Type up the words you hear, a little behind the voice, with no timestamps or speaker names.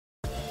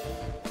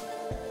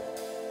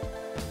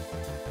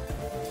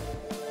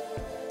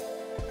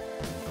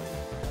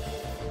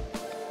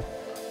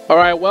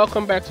Alright,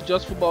 welcome back to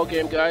Just Football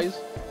Game, guys.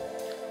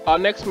 Our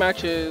next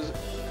match is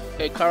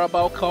a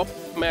Carabao Cup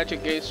match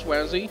against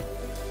Swansea.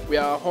 We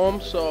are at home,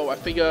 so I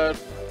figured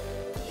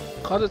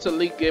because it's a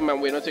league game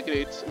and we're not taking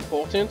it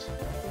important,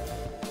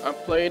 I'm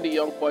playing the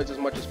young boys as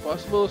much as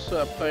possible.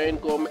 So I'm playing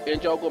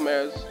Angel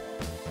Gomez,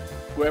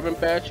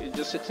 Gravenberch, he's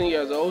just 16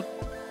 years old,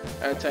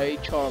 and Tai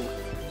Chong.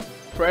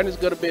 Friend is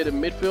going to be in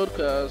the midfield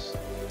because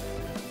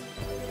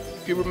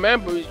if you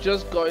remember, he's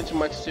just got into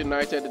Manchester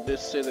United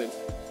this season.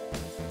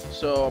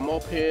 So I'm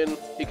hoping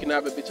he can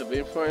have a bit of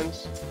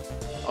influence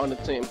on the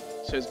team.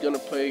 So he's gonna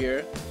play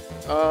here.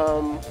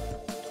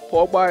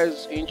 Pogba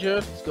is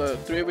injured. He's got a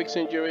 3 weeks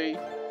injury.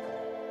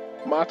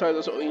 Mata is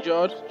also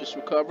injured, just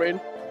recovering.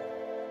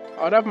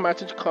 I'll have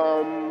Matic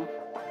come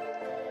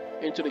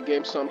into the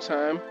game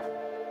sometime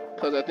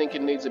because I think he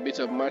needs a bit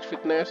of match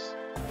fitness.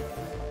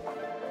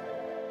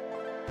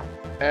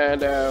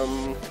 And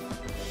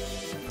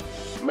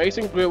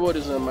Mason Greenwood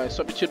is on my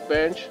substitute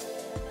bench.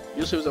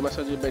 Yusuf is on my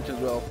substitute bench as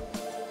well.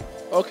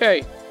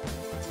 Okay,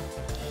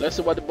 let's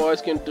see what the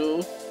boys can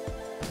do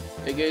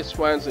against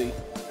Swansea.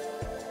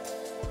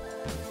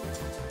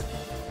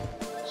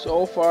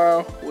 So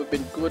far, we've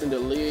been good in the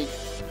league.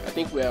 I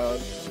think we are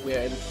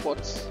in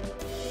 4th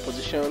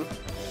position.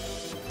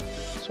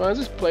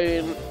 Swansea's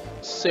playing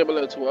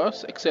similar to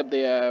us, except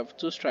they have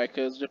 2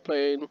 strikers. They're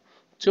playing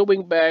 2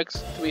 wing backs,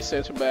 3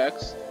 centre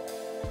backs.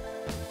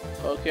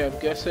 Okay, I'm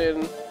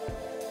guessing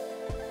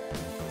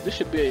this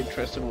should be an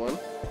interesting one.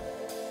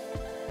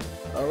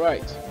 All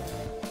right.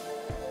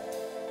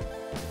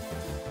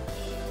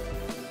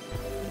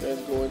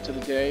 Let's go into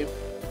the game.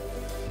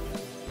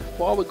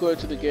 Before we go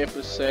into the game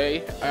per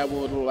se, I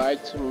would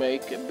like to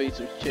make a bit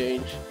of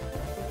change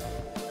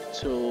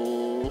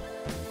to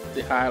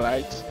the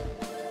highlights.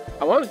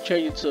 I want to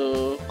change it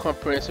to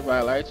comprehensive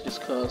highlights just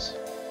because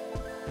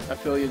I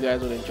feel you guys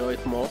would enjoy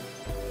it more.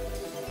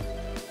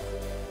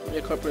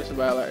 Yeah, comprehensive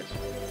highlights.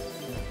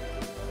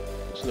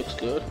 This looks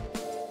good.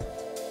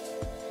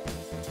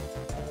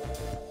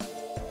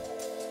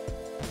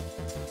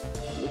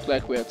 Looks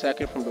like we're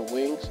attacking from the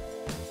wings.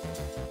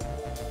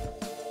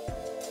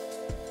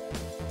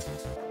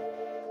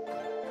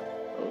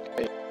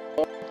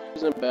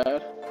 Isn't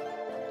bad.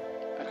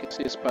 I can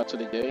see it's part of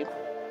the game.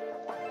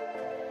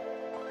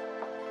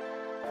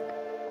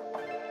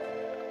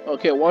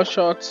 Okay, 1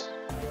 shot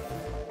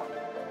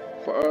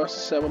for us.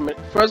 7 minutes.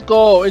 First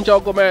goal, Angel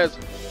Gomez.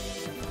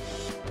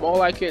 More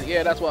like it.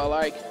 Yeah, that's what I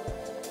like.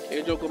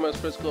 Angel Gomez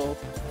first goal.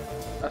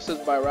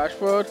 Assist by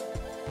Rashford.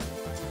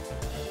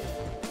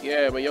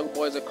 Yeah, my young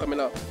boys are coming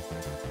up.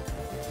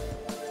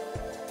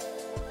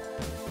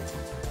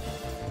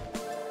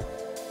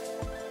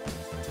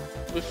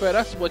 To be fair,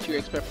 that's what you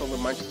expect from a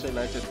Manchester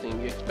United team.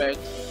 You expect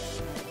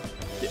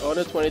the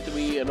under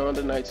 23 and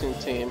under 19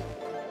 team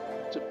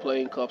to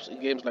play in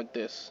games like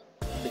this,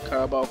 the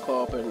Carabao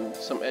Cup and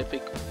some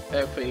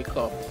FA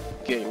Cup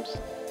games.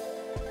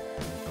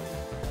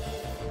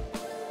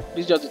 This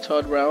is just the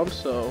 3rd round,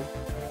 so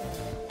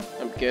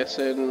I'm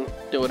guessing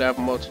they would have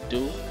more to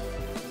do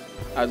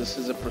as the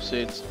season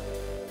proceeds.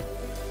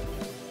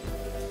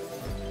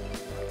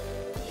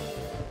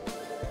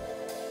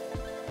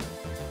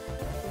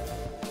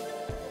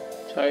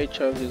 Tai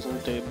Chong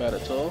isn't doing bad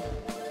at all.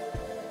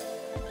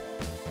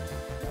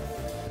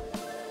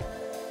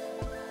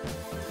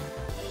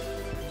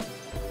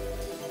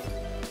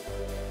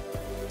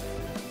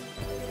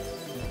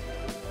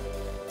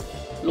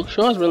 Luke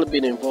Shaw's really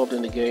been involved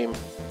in the game,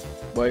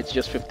 but it's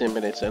just 15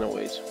 minutes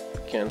anyways.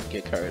 Can't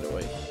get carried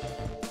away.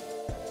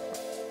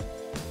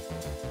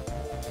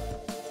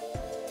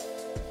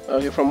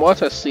 Okay, from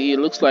what I see, it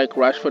looks like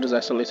Rashford is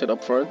isolated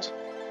up front.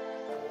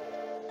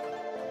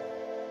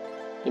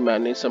 He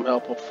might need some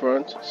help up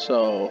front,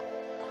 so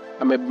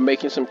I may be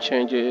making some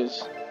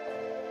changes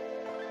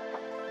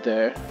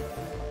there.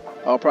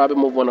 I'll probably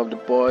move one of the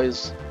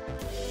boys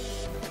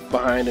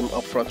behind him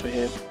up front with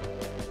him.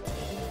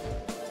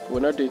 We're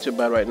not doing too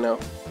bad right now.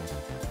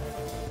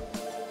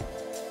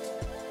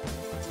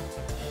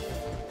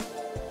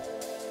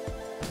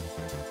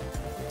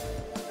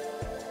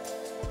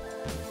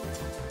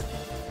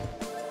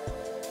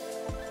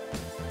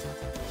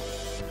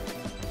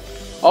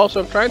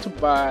 Also, I'm trying to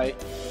buy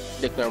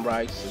Declan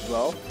Rice as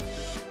well.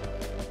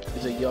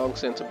 He's a young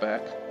centre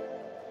back,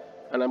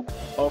 and I'm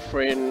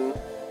offering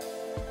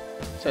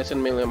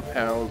 £13 million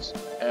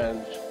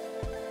and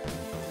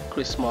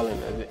Chris Smalling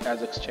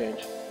as exchange.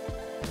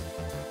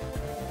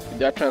 If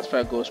that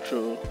transfer goes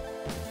through,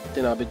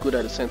 then I'll be good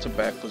at the centre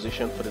back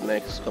position for the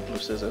next couple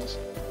of seasons.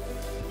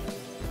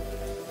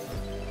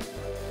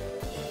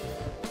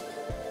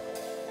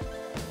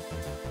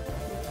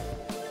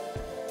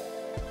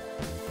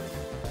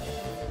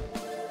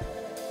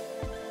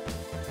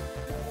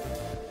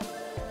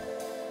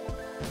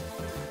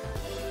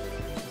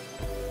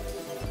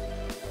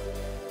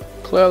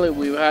 Clearly,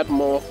 we've had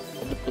more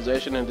of the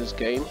possession in this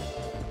game.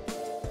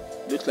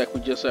 Looks like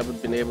we just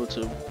haven't been able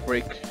to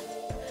break.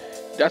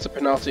 That's a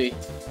penalty.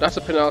 That's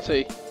a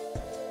penalty.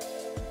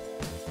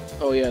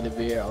 Oh yeah, the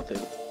VAR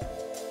thing.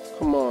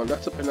 Come on,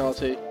 that's a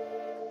penalty.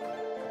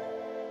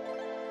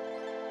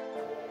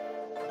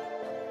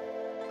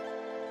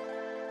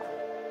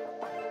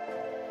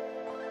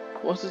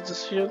 What's this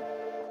decision?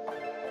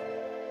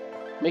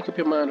 Make up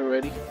your mind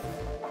already.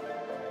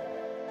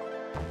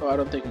 Oh, I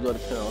don't think we got a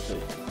penalty.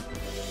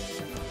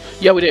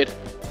 Yeah, we did.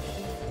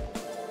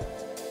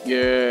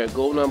 Yeah,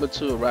 goal number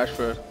 2,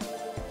 Rashford.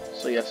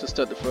 So he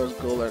assisted the first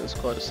goal and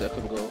scored the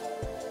second goal.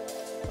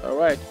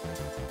 Alright.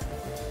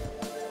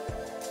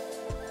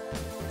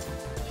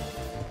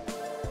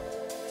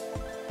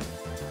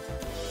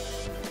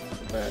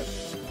 Bad.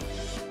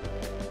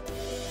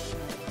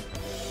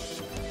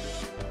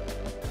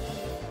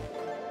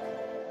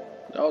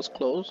 That was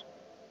close.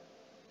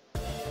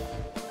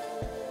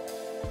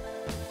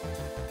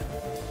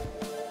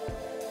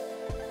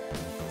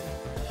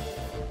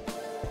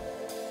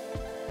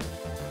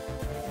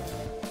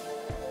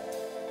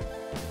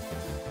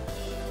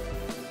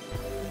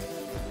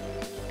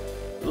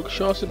 Luke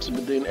Shaw seems to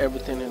be doing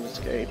everything in this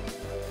game.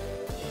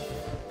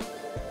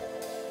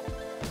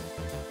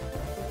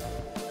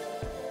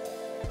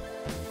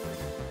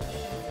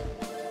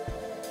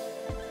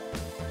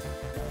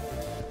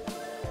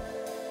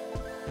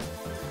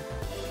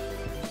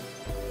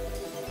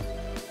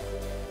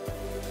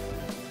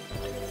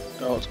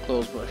 That was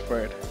close by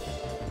Fred.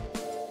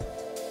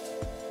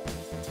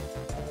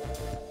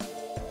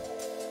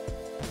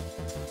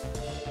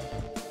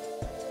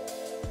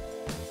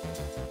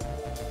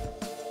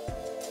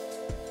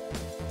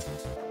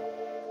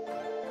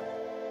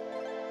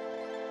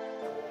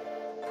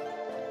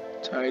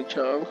 Tai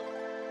Chung.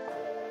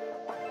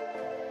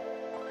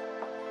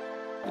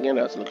 Again,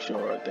 that's Luke Shaw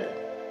right there.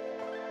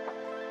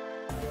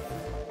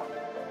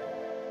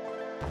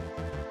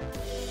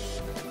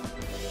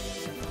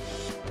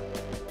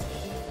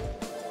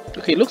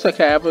 Okay, looks like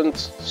I haven't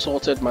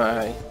sorted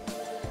my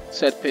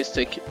set piece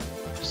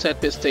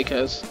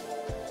takers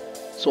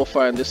so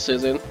far in this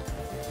season,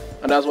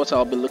 and that's what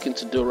I'll be looking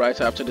to do right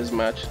after this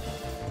match.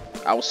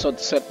 I'll sort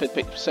the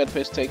set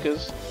piece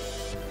takers.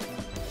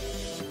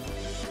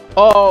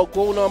 Oh,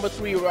 goal number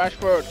 3,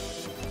 Rashford.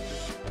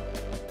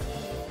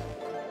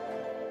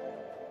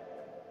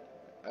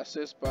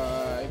 Assist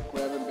by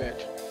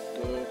Gravenberch.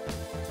 Good.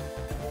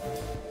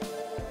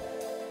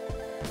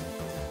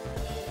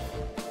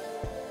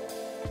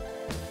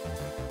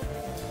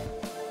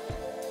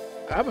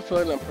 I have a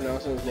feeling I'm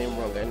pronouncing his name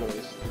wrong anyways,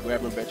 the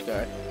Gravenberch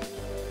guy.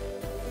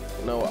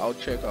 No, I'll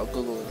check, I'll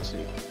Google and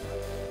see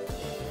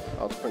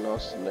how to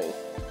pronounce the name.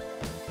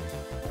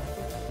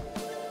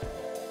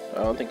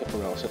 I don't think I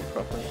pronounced it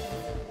properly.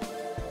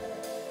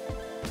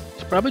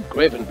 It's probably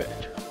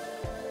Gravenberch.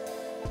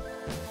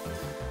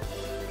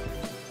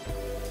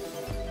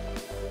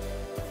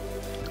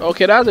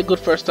 Okay, that was a good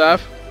first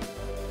half.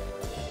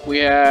 We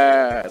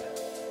had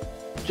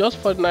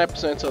just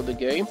 49% of the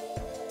game,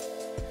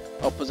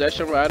 of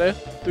possession rather.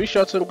 3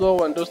 shots on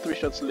goal, and those 3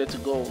 shots led to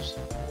goals,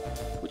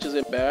 which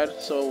isn't bad.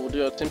 So we'll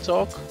do a team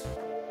talk,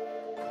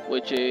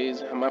 which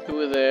is I'm happy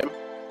with them,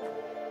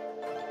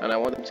 and I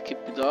want them to keep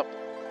it up.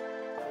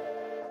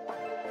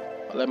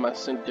 I'll let my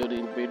son do the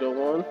individual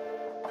one.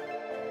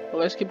 Well,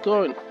 let's keep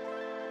going.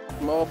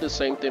 More of the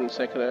same thing in the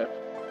second half.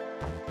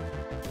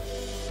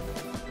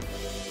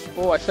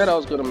 Oh, I said I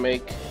was gonna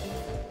make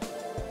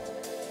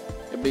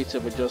a bit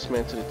of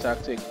adjustment to the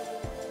tactic,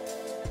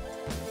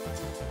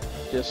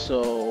 just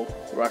so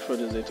Rashford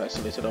isn't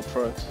isolated up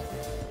front.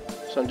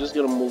 So I'm just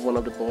gonna move one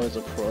of the boys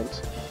up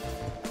front,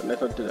 and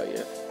let's not do that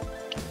yet.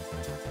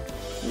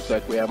 Looks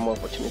like we have more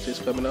opportunities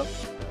coming up.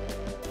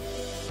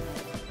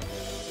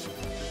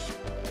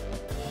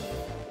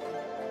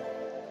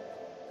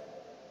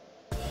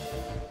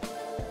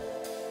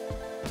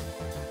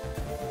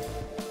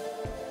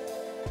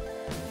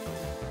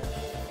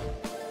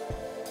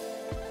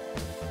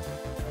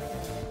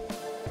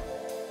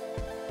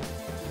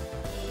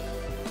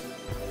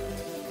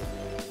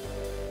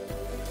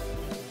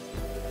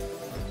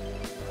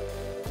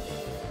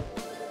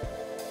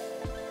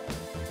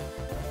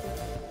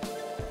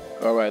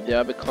 Alright, they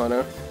have a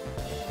corner,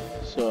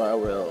 so I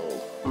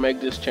will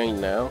make this change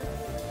now.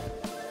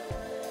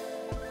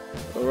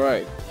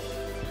 Alright.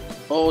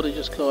 Oh, they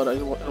just called. I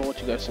don't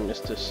want you guys to miss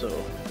this, so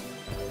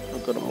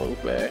I'm gonna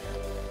move back.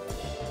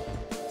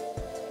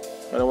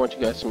 I don't want you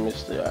guys to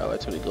miss the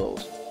highlights of the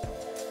goals.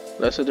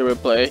 Let's see the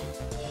replay.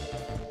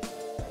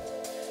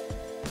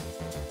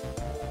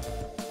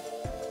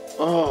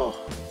 Oh,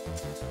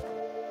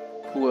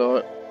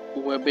 well,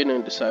 we're being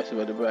indecisive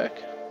at the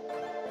back.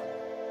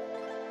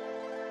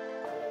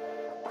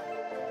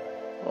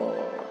 Oh,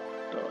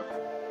 darn.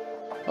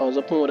 I was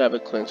hoping we'd have a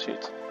clean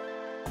sheet.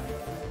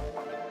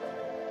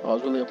 I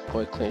was really hoping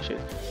for a clean sheet.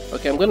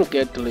 Okay, I'm gonna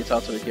get delete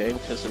out of the game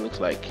because it looks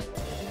like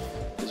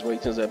his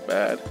ratings are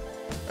bad.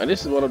 And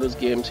this is one of those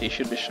games he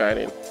should be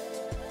shining.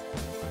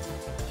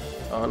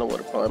 I don't know what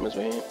the problem is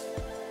with him.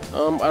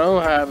 I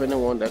don't have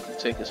anyone that could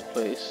take his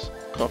place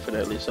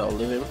confidently, so I'll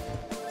leave him.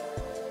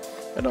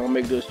 And I'll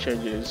make those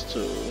changes to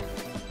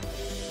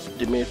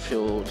the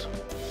midfield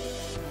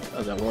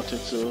as I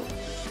wanted to.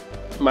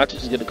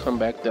 Matic is gonna come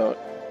back down.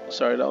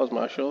 Sorry, that was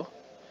Marshall.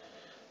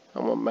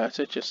 I'm on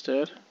Matic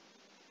instead.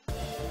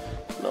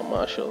 No,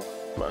 Marshall.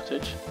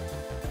 Matic.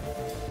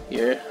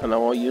 Yeah, and I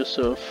want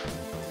Yusuf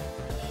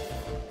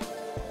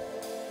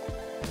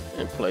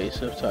in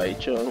place of Tai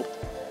Chung,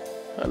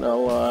 and I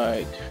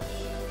like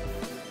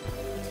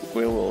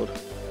Greenwood.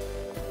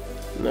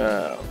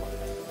 Now,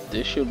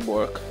 this should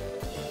work.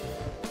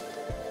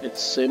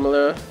 It's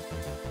similar.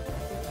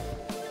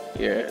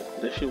 Yeah,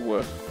 this should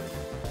work.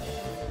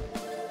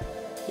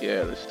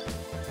 Yeah, this.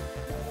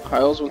 I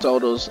also want all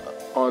those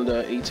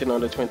under 18,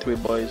 under 23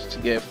 boys to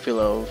get a feel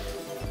of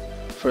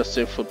first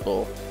team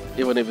football,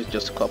 even if it's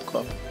just a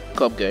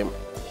cup game.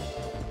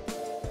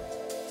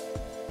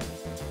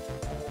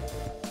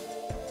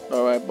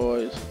 Alright,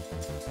 boys.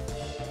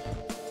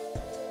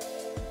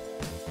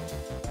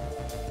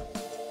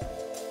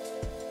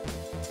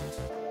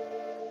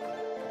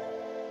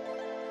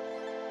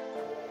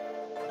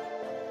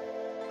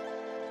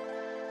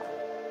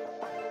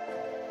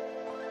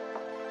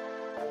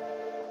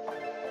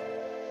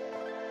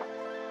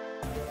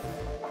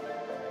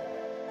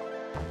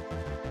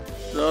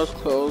 That was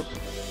close.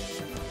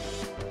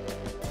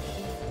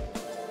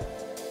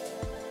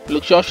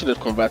 Look, Shaw should have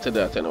converted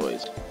that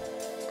anyways.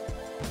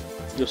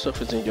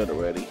 Joseph is injured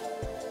already.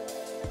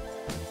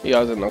 He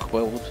has a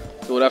knockball.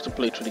 He would have to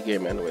play through the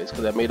game anyways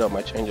because I made all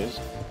my changes.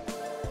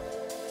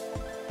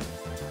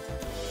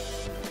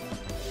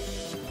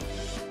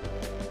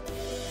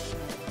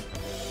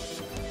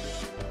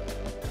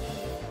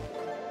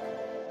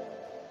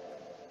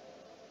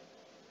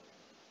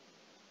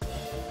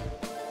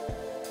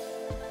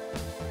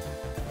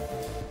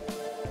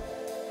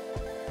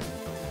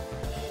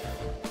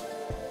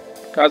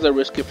 That's a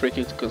risky free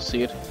kick to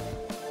concede.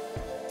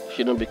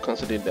 Shouldn't be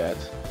considered that.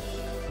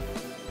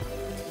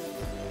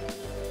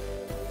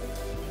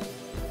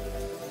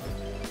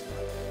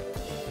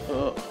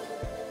 Oh.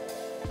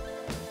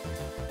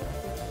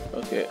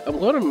 Okay, I'm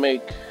gonna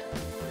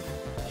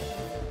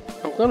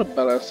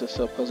balance this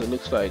up because it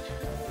looks like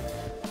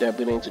they're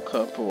beginning to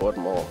come forward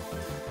more.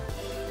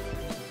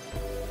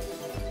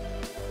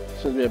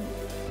 Since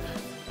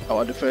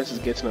our defense is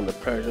getting under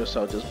pressure,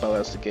 so I'll just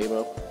balance the game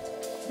up.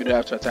 You don't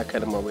have to attack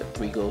anymore with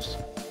 2 goals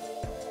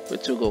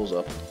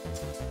up.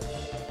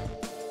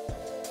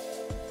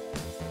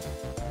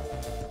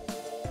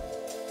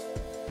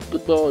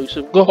 Good ball,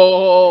 Yusuf.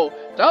 Go!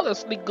 That was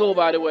a slick goal,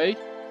 by the way.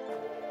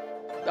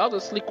 That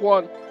was a slick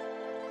one.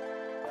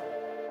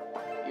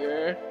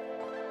 Yeah.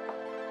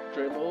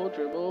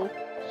 Dribble.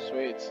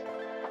 Sweet.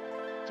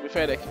 To be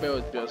fair, their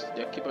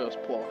keeper was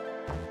poor.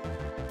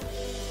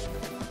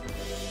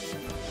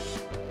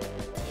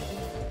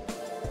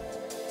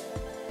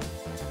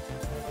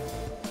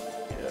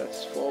 Yeah,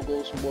 it's 4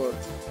 goals more.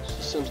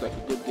 Seems like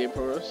a good game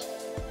for us.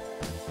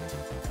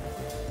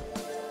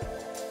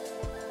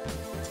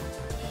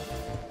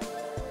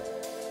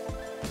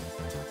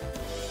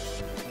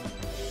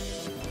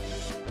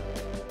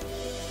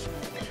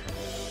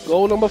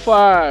 Goal number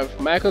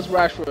 5, Marcus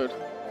Rashford.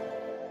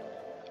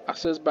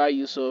 Assist by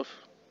Yusuf.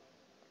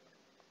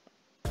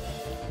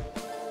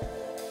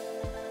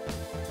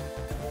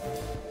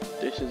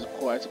 This is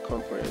quite a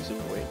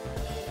comprehensive win.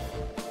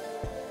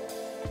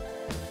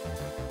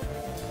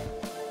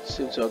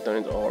 Seems to have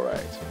done it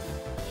alright.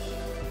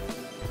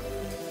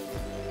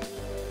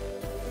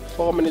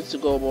 4 minutes to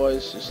go,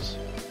 boys. Just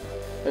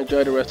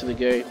enjoy the rest of the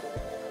game.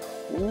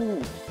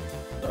 Ooh,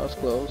 that was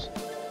close.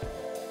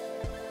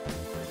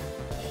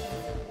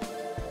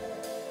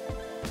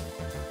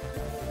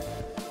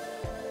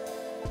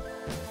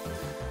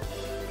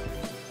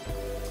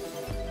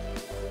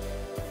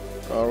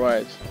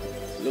 Alright,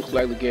 looks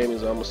like the game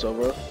is almost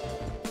over.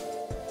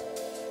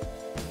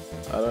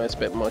 I don't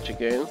expect much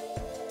again.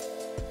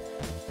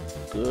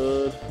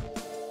 Good.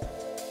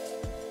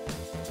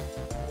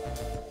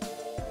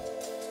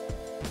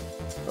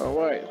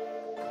 Alright,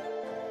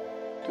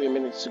 3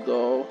 minutes to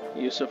go.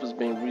 Yusuf has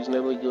been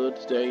reasonably good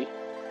today.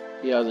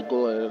 He has a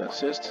goal and an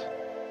assist.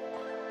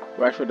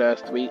 Rashford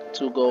has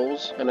 2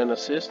 goals and an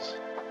assist.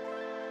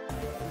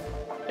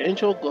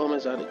 Angel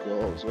Gomez had a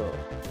goal as well.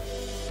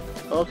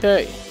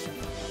 Okay.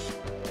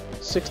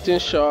 16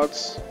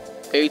 shots,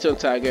 8 on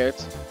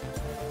target,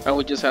 and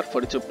we just had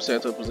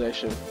 42% of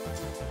possession.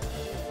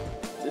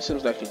 This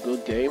seems like a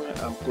good game.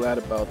 I'm glad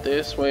about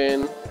this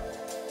win,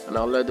 and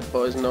I'll let the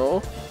boys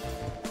know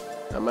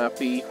I'm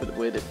happy with the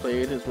way they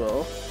played as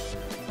well.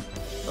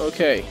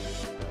 Okay,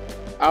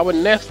 our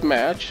next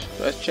match,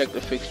 let's check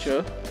the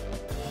fixture.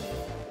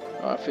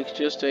 Our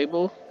fixtures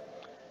table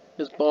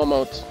is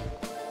Bournemouth.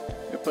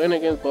 We're playing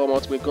against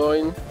Bournemouth. We're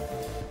going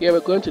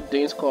to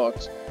Danes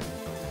Court.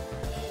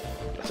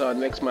 That's our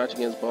next match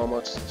against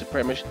Bournemouth. It's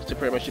a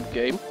premiership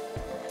game.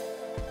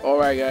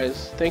 Alright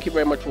guys, thank you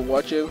very much for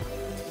watching.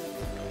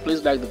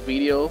 Please like the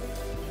video.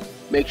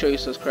 Make sure you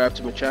subscribe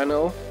to my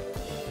channel.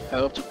 I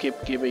hope to keep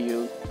giving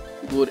you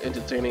good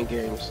entertaining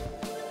games.